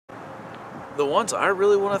The ones I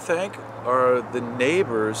really want to thank are the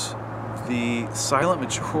neighbors, the silent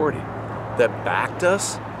majority that backed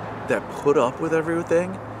us, that put up with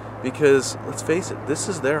everything, because let's face it, this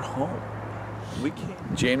is their home.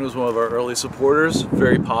 Jane was one of our early supporters,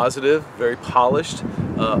 very positive, very polished,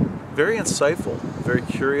 very insightful, very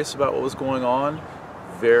curious about what was going on,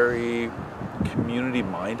 very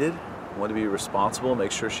community-minded, wanted to be responsible,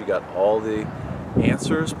 make sure she got all the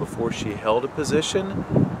answers before she held a position,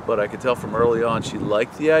 but I could tell from early on she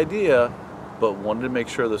liked the idea, but wanted to make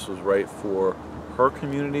sure this was right for her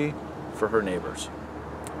community, for her neighbors.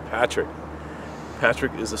 Patrick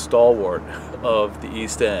is a stalwart of the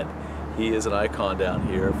East End. He is an icon down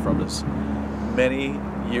here from his many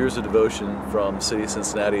years of devotion from the city of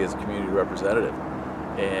Cincinnati as a community representative.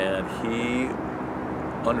 And he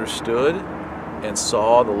understood and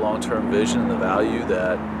saw the long-term vision and the value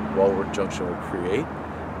that Walworth Junction would create.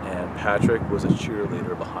 And Patrick was a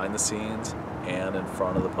cheerleader behind the scenes and in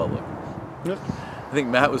front of the public. Yep. I think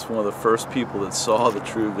Matt was one of the first people that saw the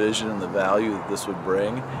true vision and the value that this would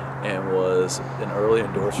bring, and was an early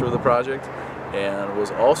endorser of the project, and was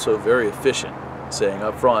also very efficient, saying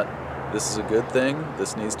up front, this is a good thing,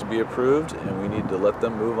 this needs to be approved, and we need to let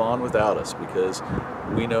them move on without us, because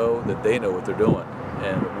we know that they know what they're doing,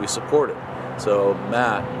 and we support it. So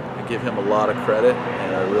Matt, I give him a lot of credit,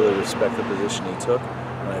 and I really respect the position he took,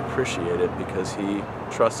 and I appreciate it because he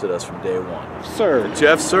trusted us from day one. Sir.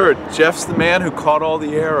 Jeff's the man who caught all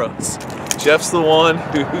the arrows. Jeff's the one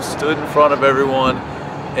who stood in front of everyone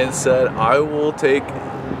and said, I will take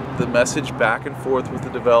the message back and forth with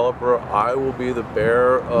the developer, I will be the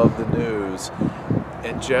bearer of the news.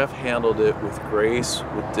 And Jeff handled it with grace,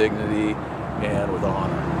 with dignity, and with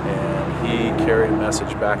honor. And he carried a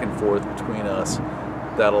message back and forth between us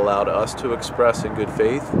that allowed us to express in good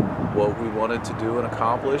faith what we wanted to do and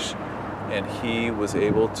accomplish, and he was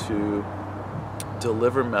able to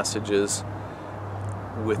deliver messages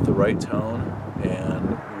with the right tone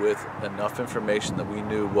and with enough information that we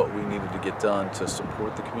knew what we needed to get done to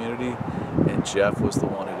support the community, and Jeff was the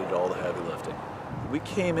one who did all the heavy lifting. We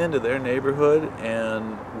came into their neighborhood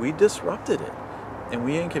and we disrupted it, and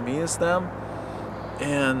we inconvenienced them,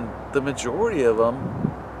 and the majority of them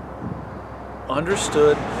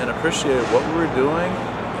understood and appreciated what we were doing,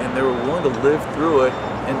 and they were willing to live through it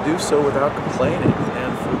and do so without complaining.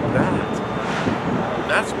 And for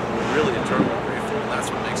that's really eternally grateful, and that's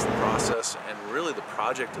what makes the process and really the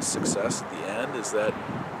project a success at the end, is that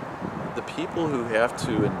the people who have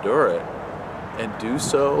to endure it and do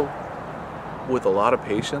so with a lot of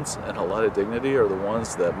patience and a lot of dignity are the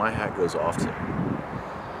ones that my hat goes off to.